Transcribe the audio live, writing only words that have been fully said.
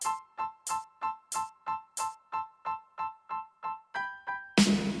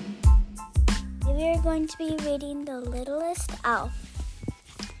we are going to be reading The Littlest Elf.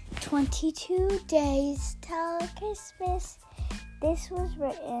 22 Days Till Christmas. This was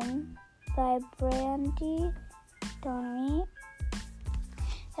written by Brandy Donnery,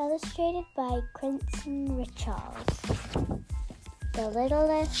 illustrated by Quentin Richards. The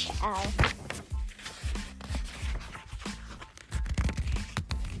Littlest Elf.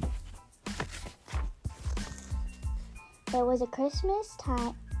 It was Christmas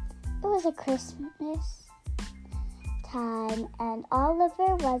time, and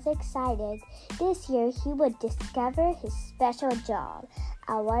Oliver was excited. This year he would discover his special job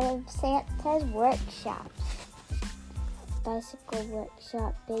at one of Santa's workshops. Bicycle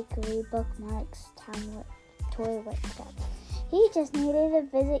workshop, bakery, bookmarks, toy workshop. He just needed to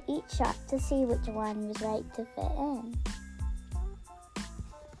visit each shop to see which one was right to fit in.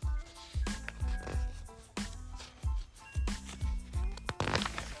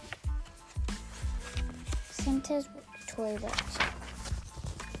 Santa's toy workshop.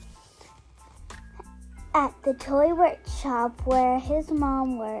 At the toy workshop where his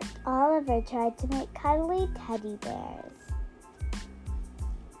mom worked, Oliver tried to make cuddly teddy bears.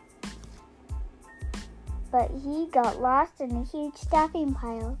 But he got lost in a huge stuffing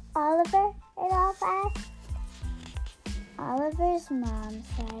pile. Oliver, it all asked. Oliver's mom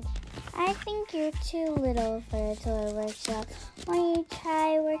said, "I think you're too little for a toy workshop. Why don't you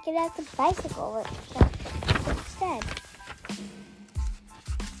try working at the bicycle workshop instead?"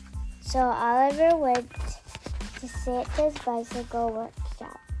 So Oliver went to Santa's bicycle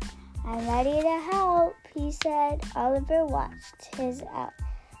workshop. "I'm ready to help," he said. Oliver watched as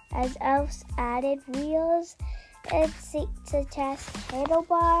elves added wheels and seats to chest,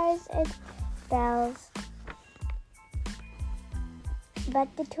 handlebars, and bells.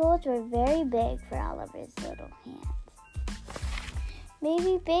 But the tools were very big for Oliver's little hands.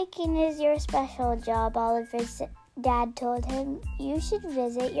 "Maybe baking is your special job," Oliver's dad told him. "You should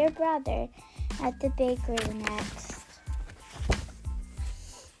visit your brother at the bakery next."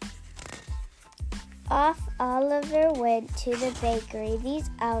 Off Oliver went to the bakery. These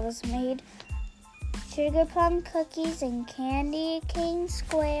elves made sugar plum cookies and candy cane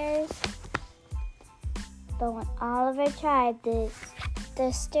squares. But when Oliver tried to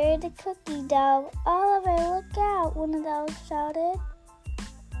stir the cookie dough, "Oliver, look out!" one of those shouted.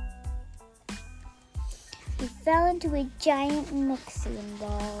 He fell into a giant mixing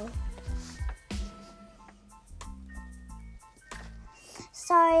bowl.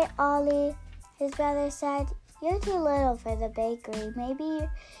 "Sorry, Ollie," his brother said. "You're too little for the bakery. Maybe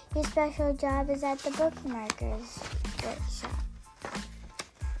your special job is at the bookmarker's workshop."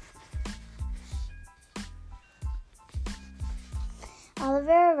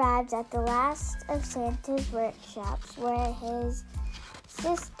 Oliver arrived at the last of Santa's workshops where his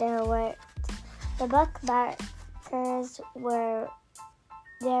sister worked. The bookmarkers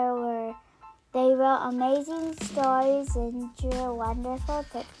They wrote amazing stories and drew wonderful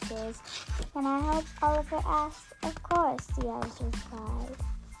pictures. "Can I help?" Oliver asked. "Of course," the elves replied.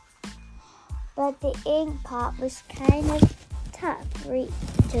 But the ink pot was kind of tough to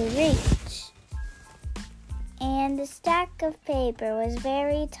reach, and the stack of paper was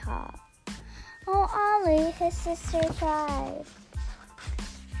very tall. "Oh, Ollie," his sister cried.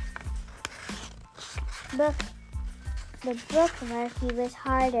 The bookmarking was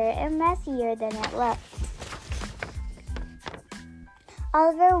harder and messier than it looked.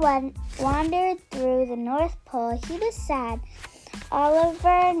 Oliver wandered through the North Pole. He was sad.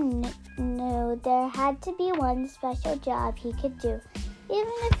 Oliver knew there had to be one special job he could do,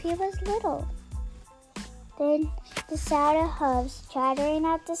 even if he was little. Then the sound of hooves chattering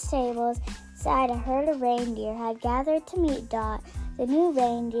at the stables outside a herd of reindeer had gathered to meet Dot, the new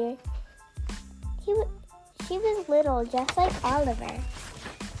reindeer. She was little, just like Oliver.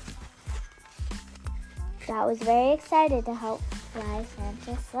 Dot was very excited to help fly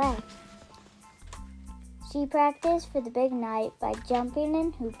Santa's sleigh. She practiced for the big night by jumping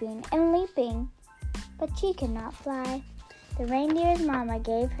and hooping and leaping, but she could not fly. The reindeer's mama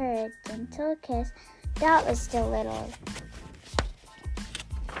gave her a gentle kiss. Dot was still little.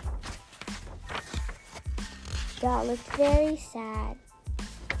 Dot looked very sad.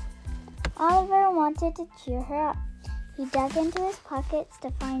 Oliver wanted to cheer her up. He dug into his pockets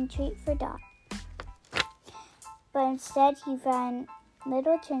to find a treat for Dot. But instead he found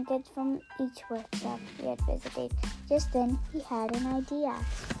little trinkets from each workshop he had visited. Just then he had an idea.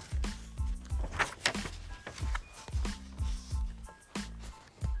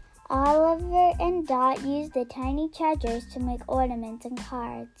 Oliver and Dot used the tiny treasures to make ornaments and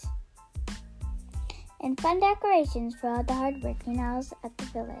cards and fun decorations for all the hard-working elves at the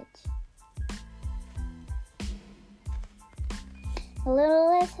village.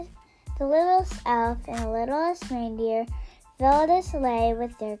 The littlest elf and the littlest reindeer filled a sleigh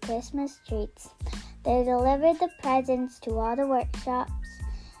with their Christmas treats. They delivered the presents to all the workshops.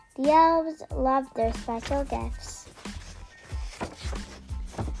 The elves loved their special gifts.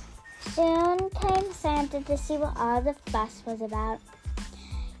 Soon came Santa to see what all the fuss was about.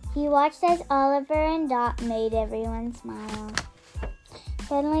 He watched as Oliver and Dot made everyone smile.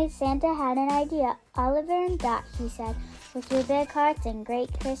 Suddenly, Santa had an idea. "Oliver and Dot," he said, "with your big hearts and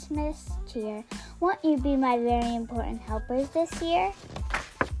great Christmas cheer, won't you be my very important helpers this year?"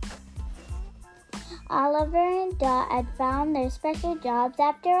 Oliver and Dot had found their special jobs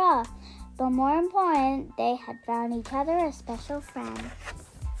after all, but more important, they had found each other a special friend.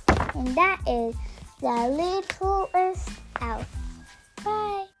 And that is the littlest elf.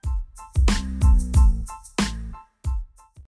 Bye.